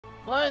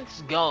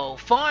Let's go.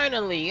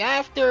 Finally,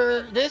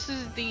 after this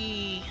is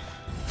the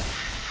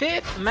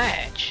 5th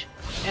match,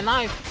 and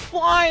I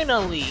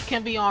finally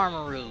can be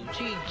Armarouge.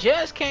 He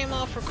just came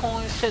out for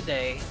coins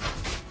today,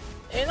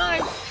 and I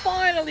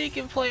finally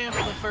can play him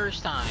for the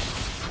first time.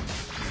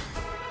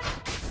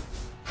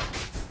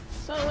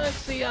 So let's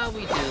see how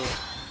we do.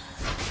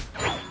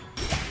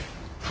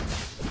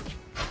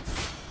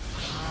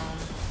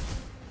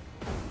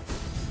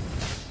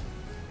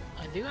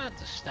 I do have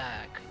to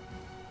stack.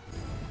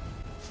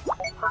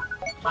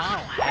 I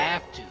don't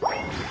have to.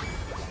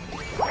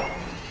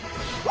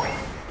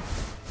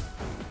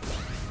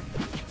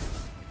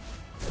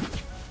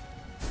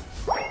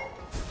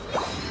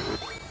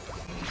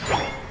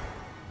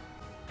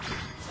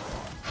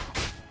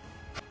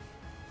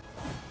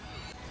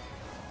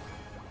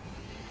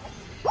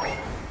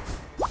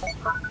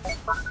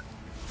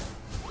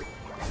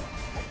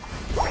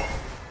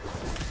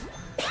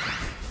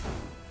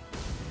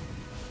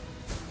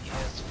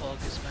 Yes,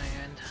 focus band.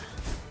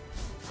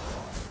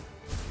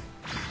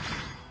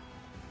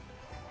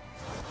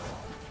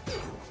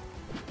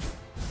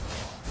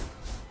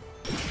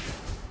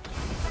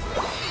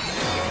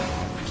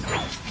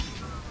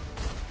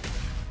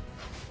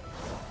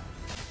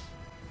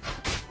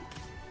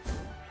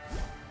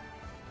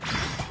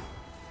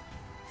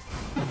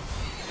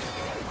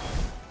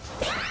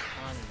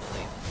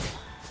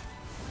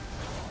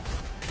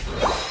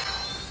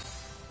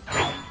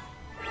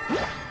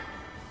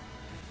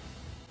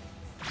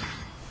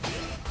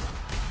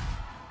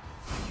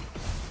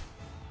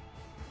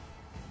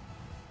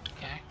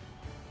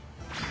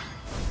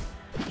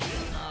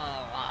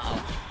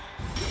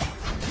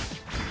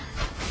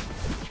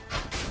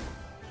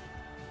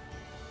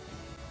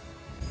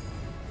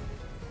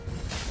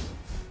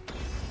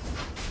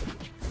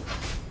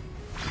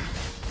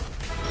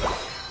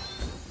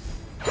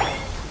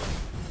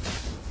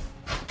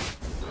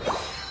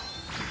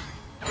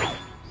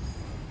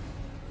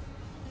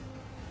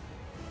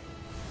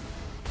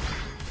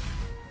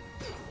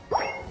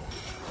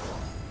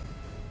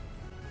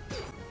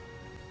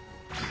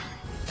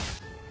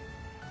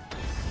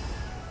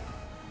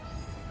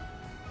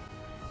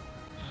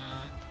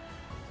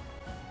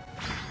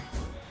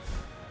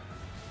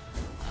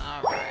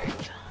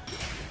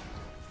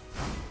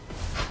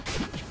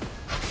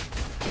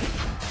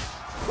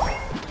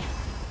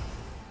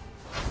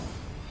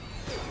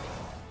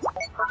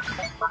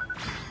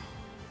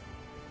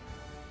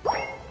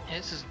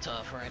 This is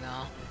tough right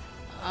now.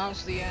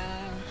 Honestly,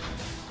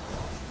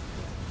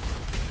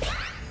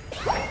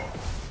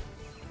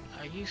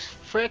 are you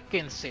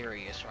freaking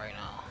serious right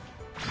now?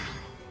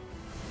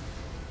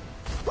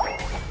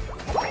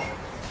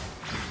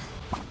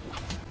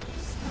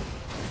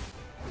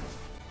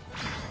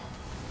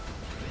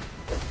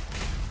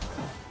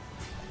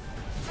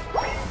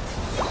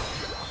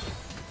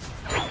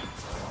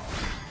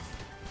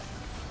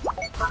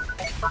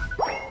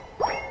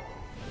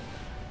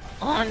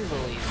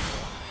 Unbelievable.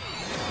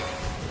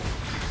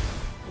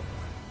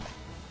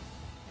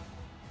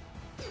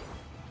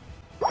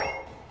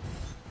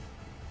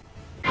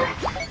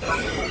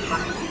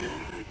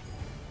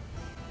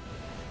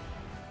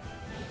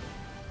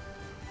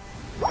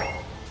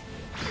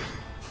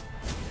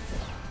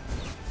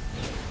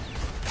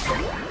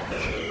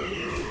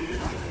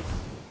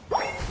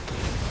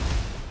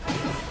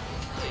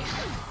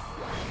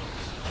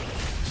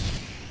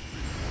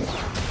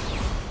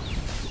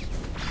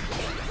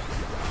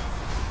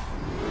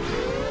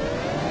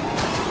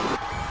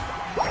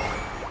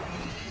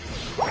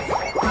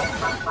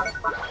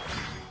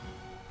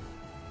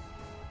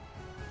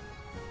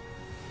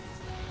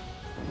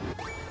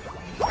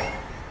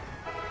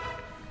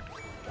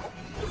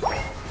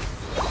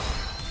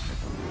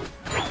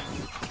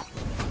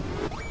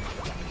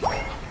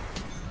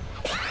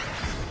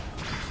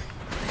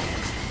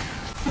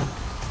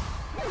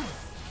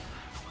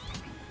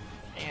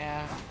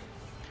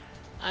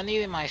 I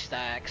needed my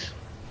stacks,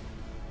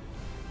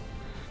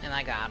 and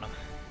I got them.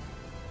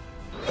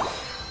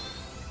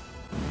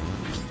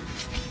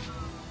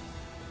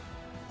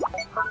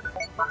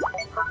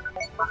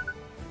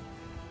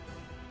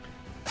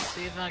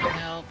 See if I can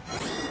help.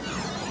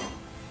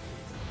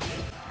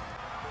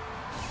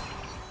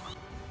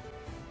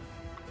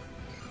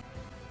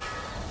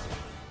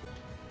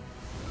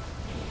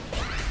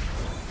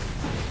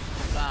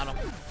 Got him.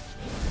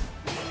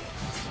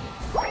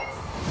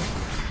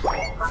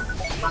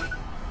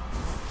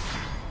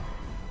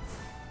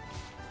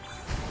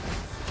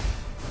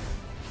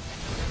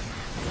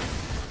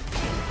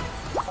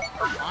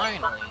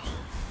 Finally.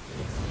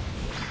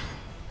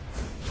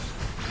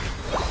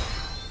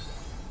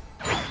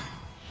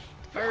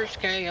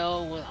 First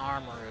KO with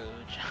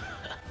Armarouge.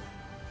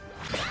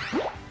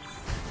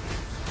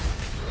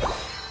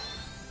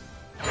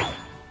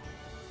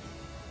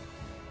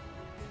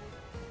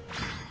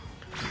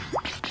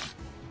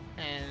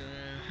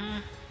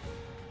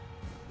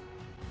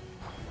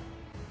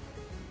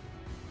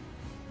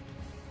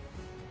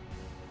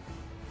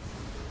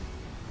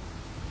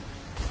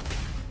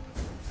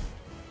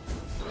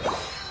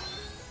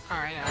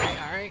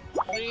 Alright.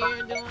 What are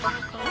here doing a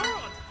We're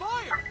on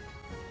fire!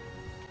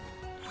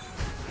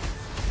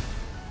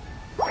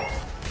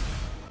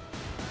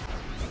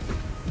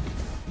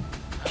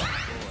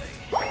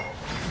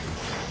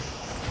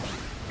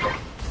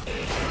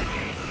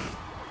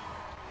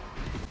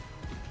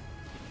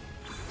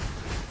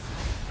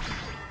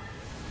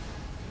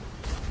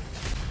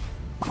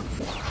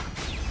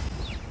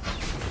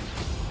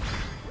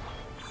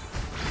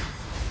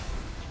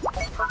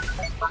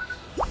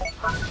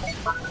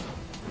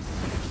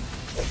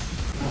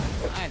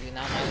 I do not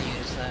know how to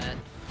use that.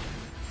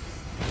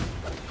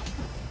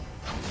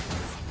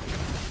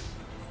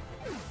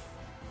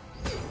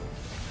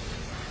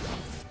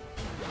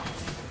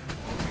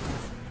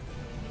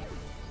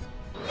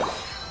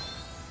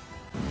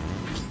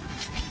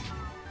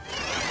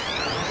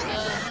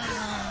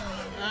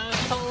 I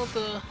was told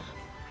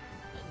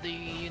the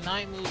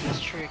Unite move is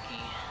tricky.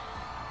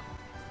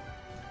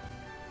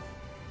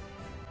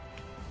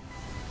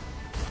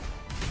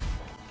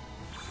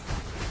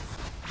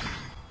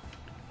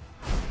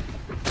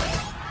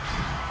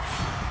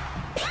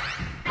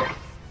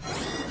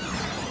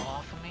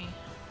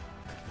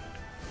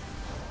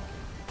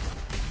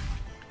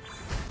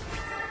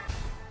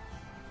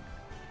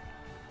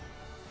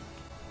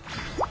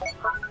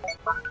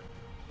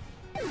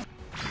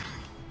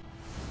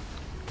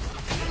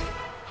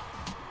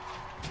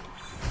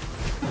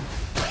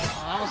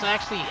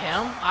 Actually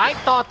him? I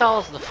thought that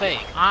was the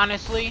fake.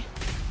 Honestly,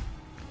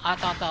 I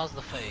thought that was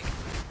the fake.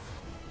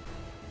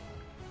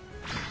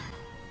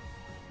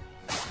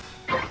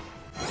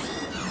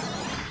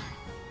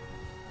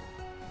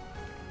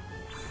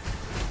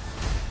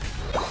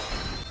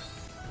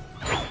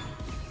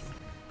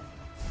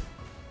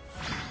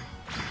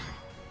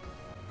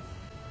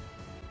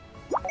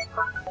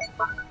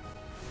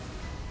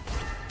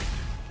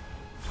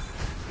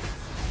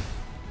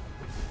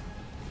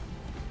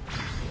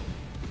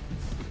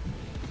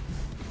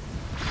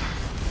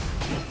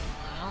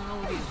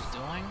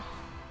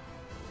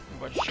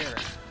 But sure.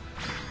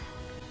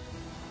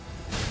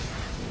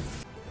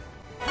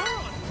 We're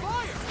on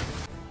fire!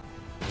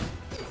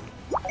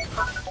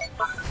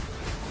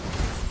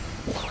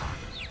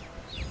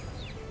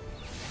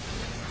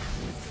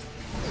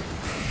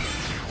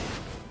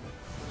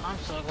 I'm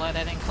so glad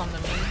that didn't come to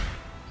me.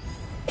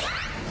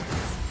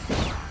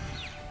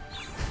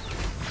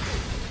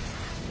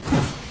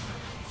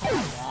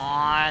 Come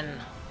on.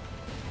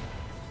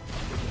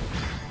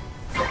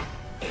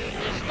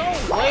 There's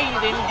no way you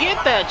didn't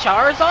get that,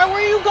 Charizard. Where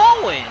are you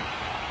going?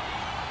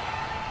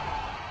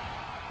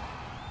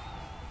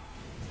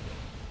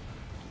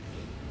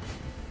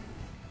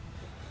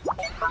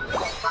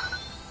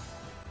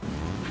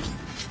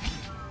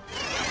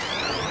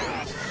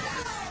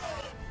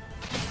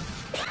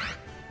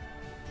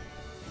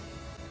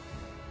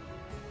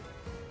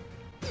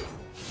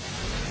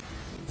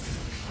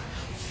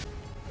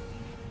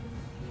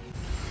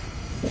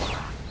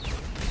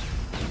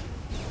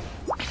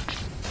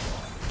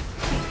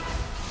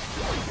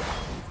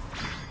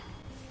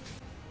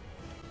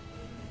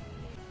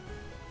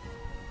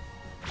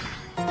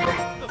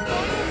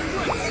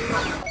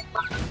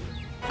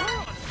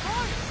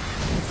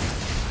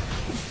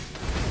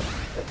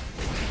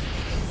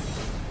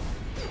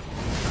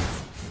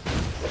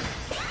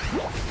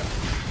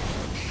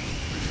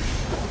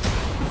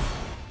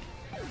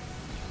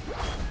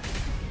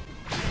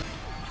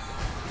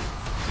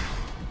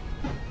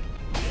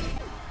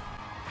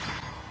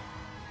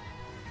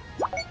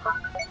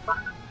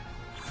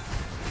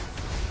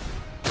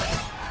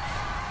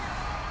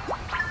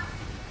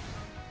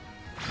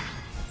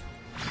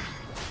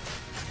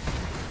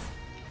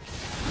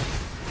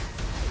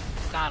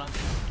 Got him.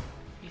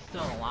 He's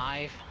still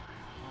alive.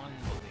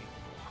 Unbelievable.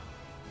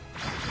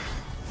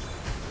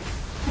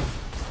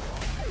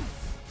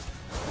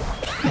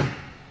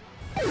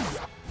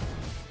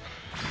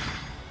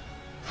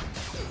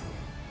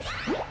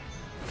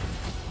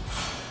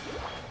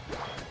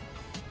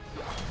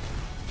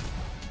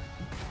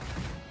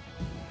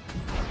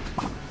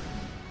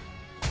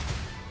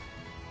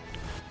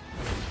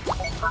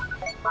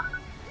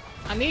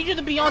 I need you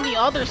to be on the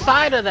other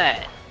side of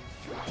that.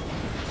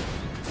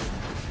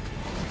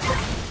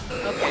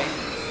 Okay.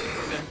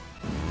 Good.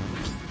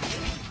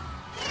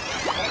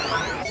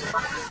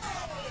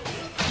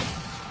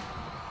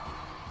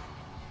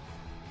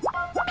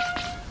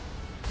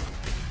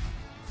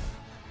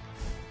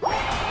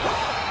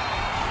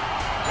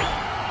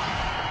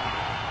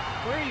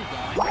 Where are you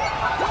going?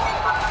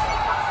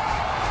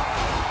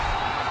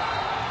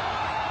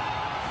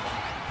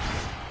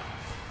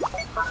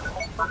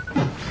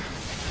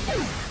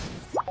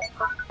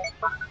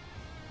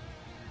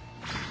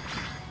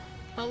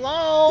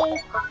 Hello?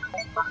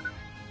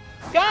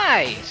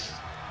 Guys!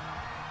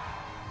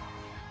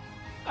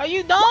 Are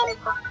you dumb? You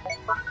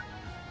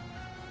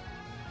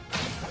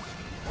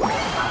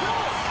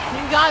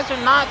guys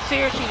are not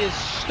seriously this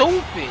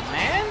stupid,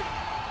 man.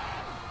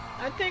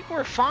 I think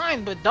we're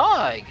fine, but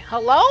dog,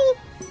 hello?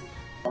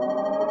 You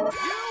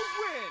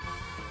win!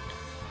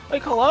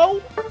 Like,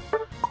 hello?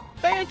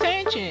 Pay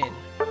attention.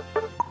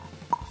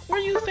 Where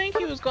do you think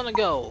he was gonna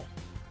go?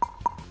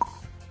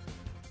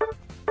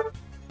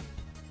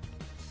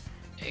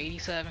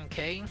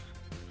 87K?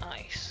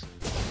 Nice.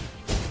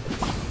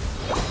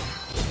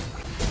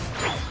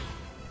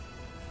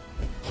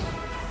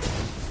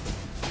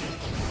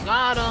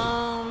 Got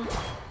him!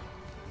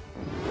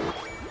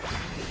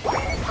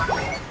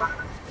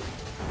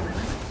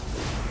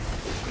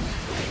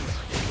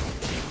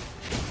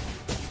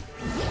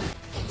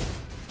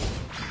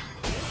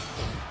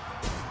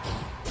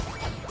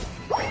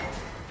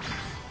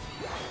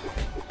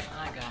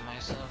 I got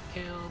myself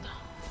killed.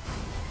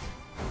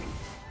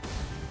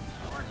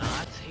 Or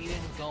not. He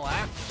didn't go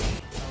after me.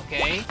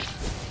 Okay.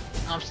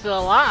 I'm still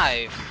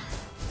alive.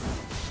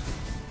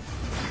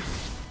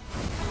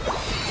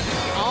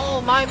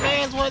 Oh, my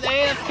man's went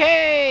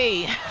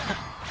AFK!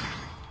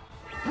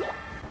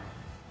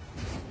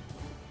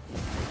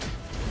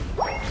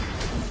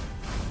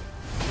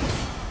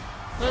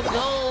 Let's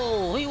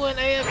go! He went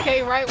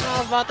AFK right when I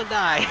was about to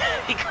die.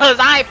 Because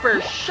I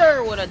for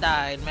sure would have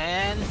died,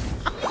 man.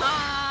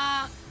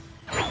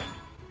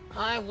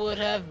 I would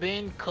have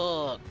been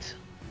cooked.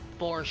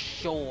 For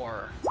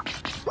sure.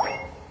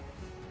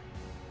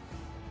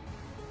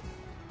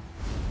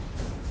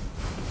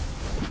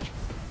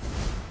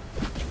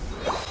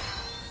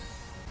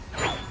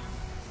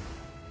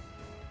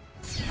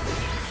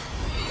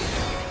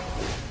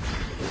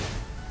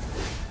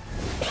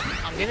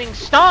 I'm getting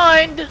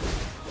stunned!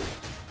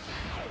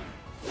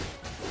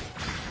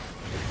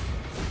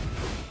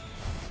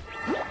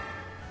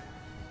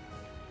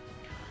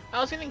 I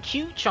was getting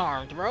cute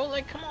charmed, bro.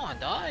 Like, come on,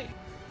 dog.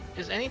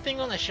 Is anything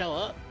gonna show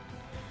up?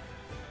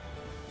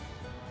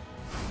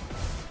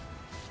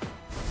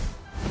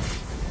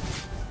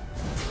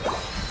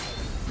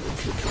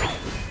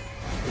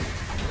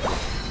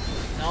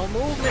 No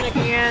movement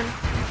again.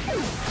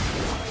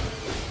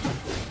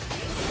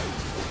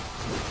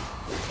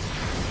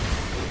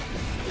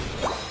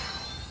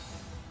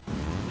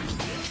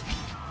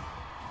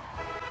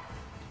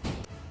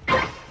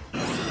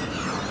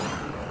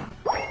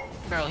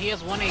 Bro, he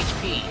has 1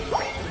 HP.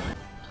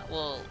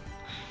 Well,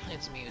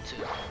 it's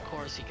Mewtwo. Of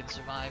course he can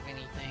survive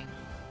anything.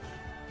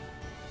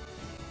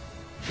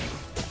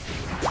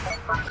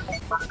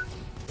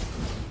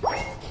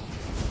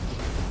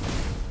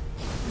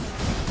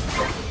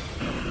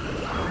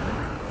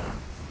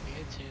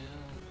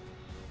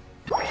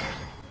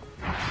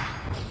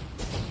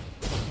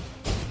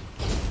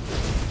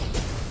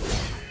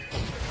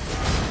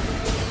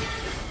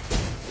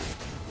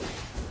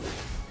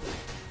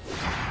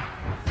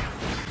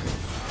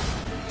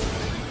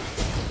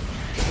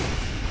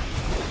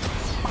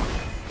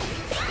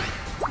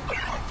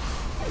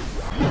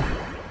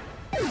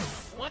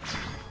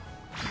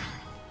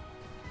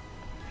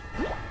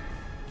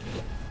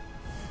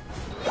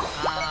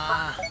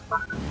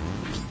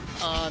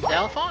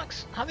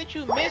 Delphox? How did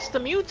you miss the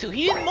Mewtwo?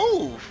 He didn't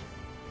move!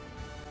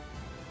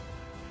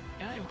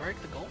 Yeah, I didn't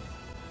break the goal.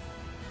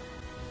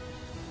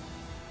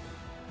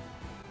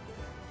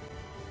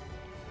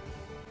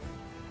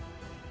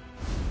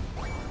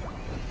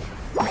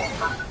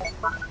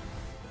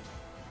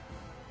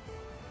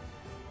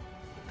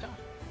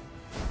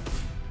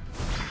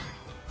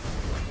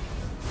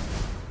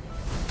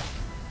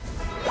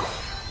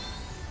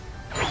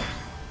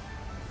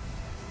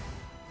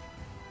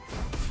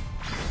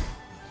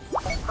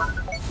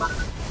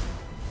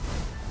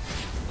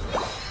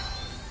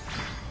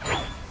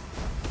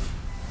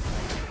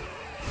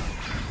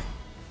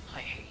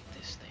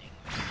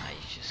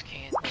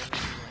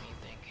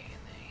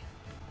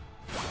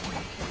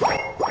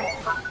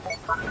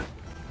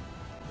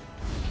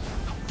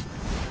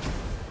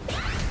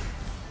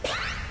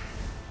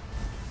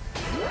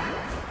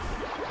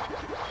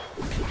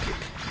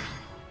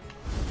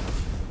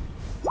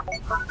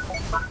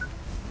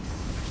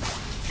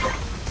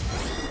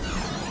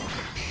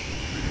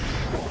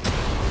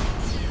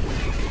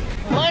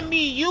 Let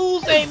me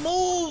use a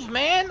move,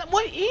 man!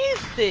 What is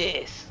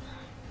this?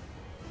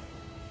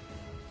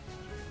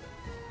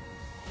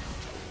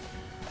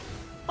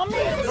 I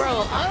mean,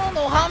 bro, I don't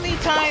know how many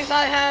times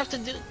I have to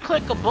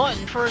click a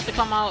button for it to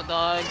come out,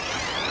 dog.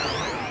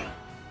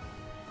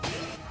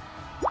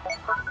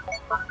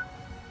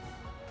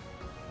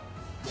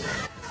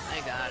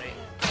 I got it.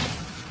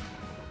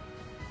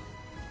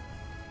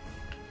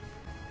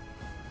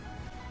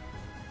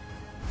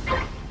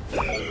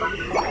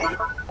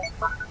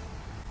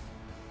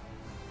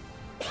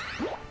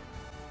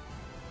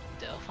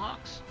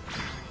 Delphox?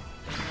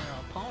 There's an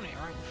opponent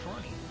right in front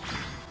of you.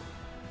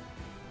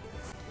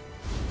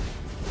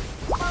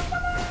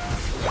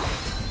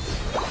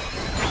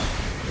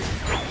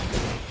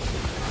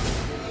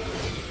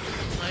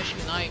 Nice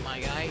unite, my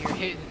guy. You're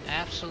hitting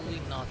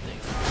absolutely nothing.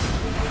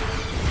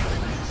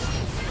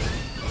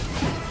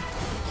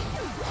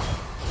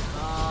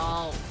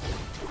 Oh.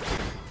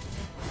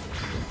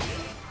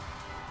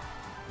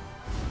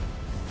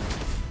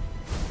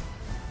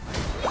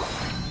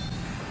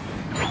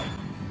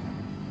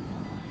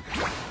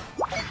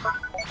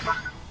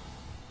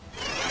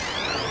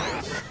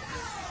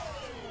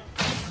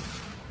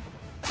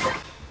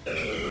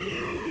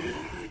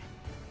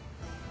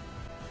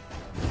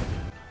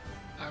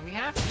 Alright, we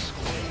have to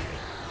score.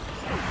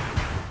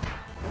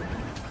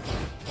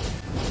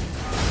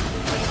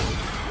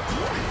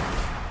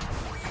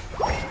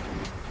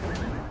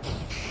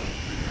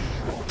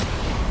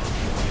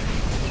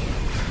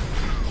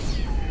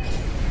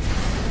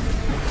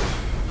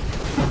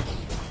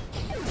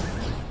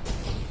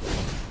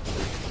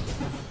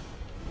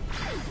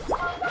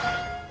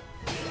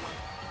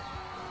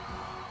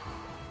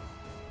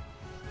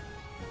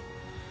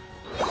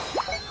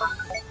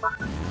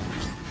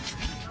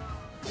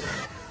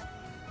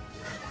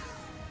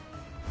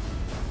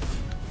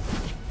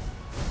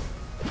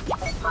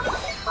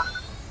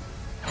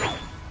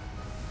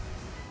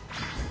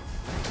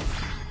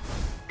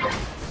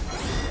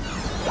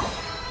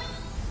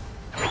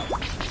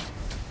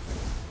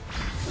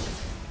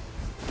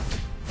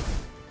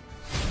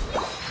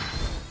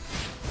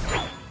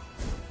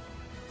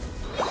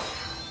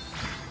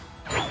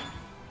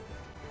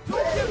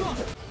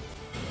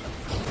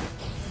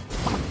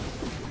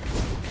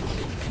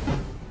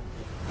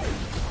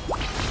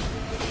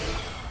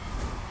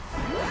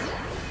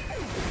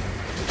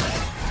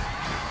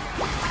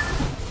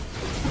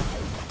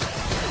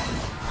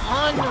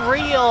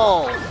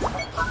 Unreal!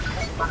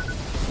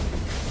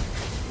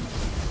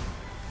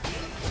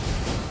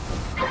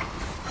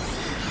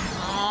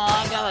 Oh,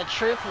 I got a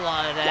triple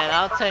out of that.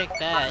 I'll take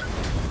that.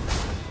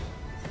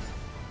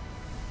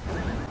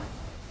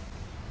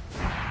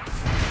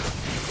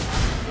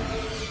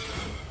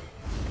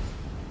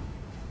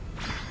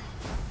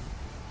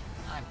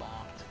 I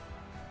bombed.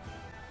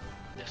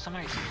 If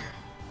somebody's here.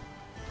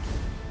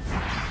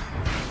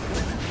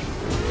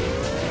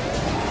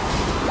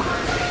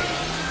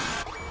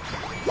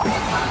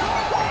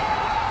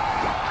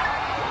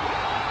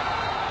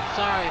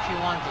 Sorry if you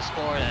wanted to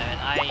score that.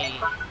 I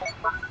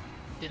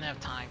didn't have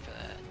time for that.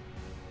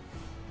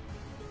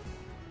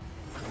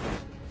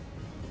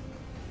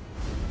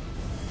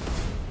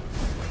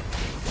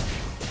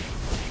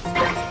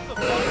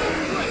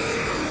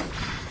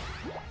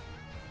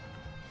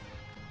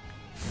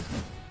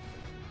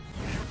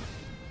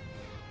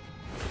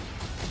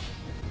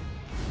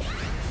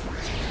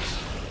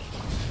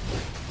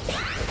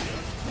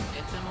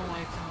 Get them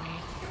away from me.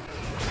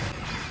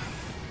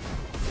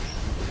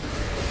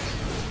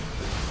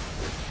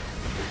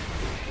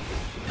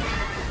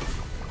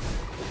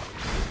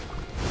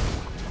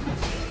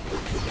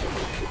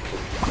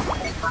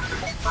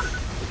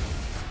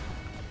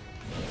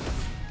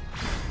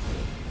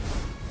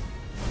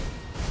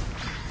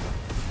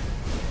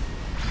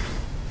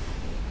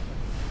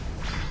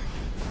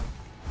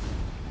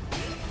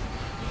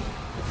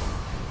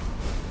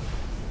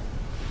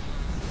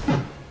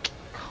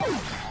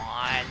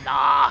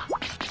 Nah.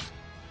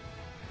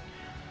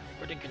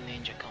 Where did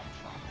Greninja come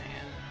from,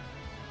 man?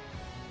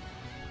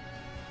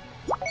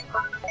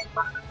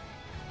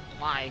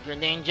 Why,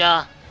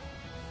 Greninja?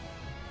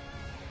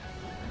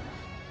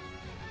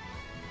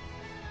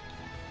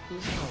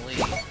 Who's in the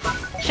lead?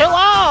 Chill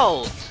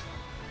out!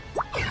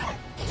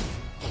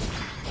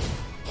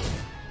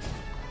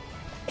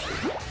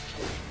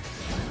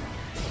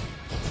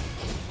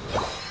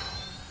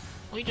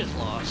 We just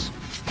lost.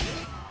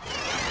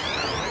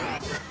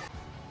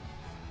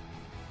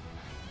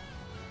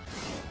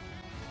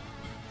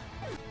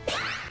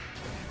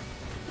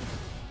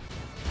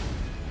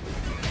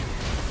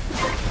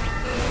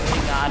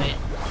 Got it.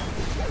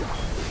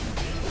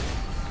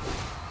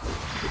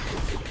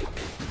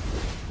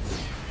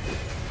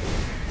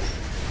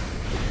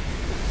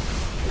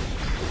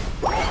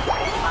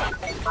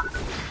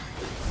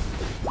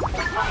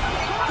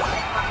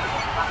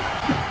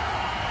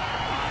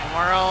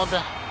 World.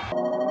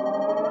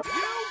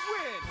 You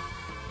win!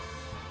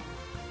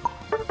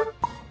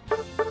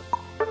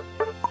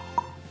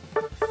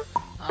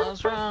 I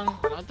was wrong.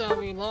 I thought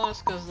we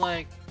lost because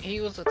like he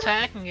was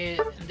attacking it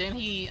and then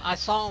I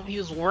saw him, he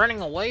was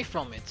running away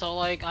from it. So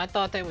like I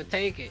thought they would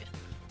take it.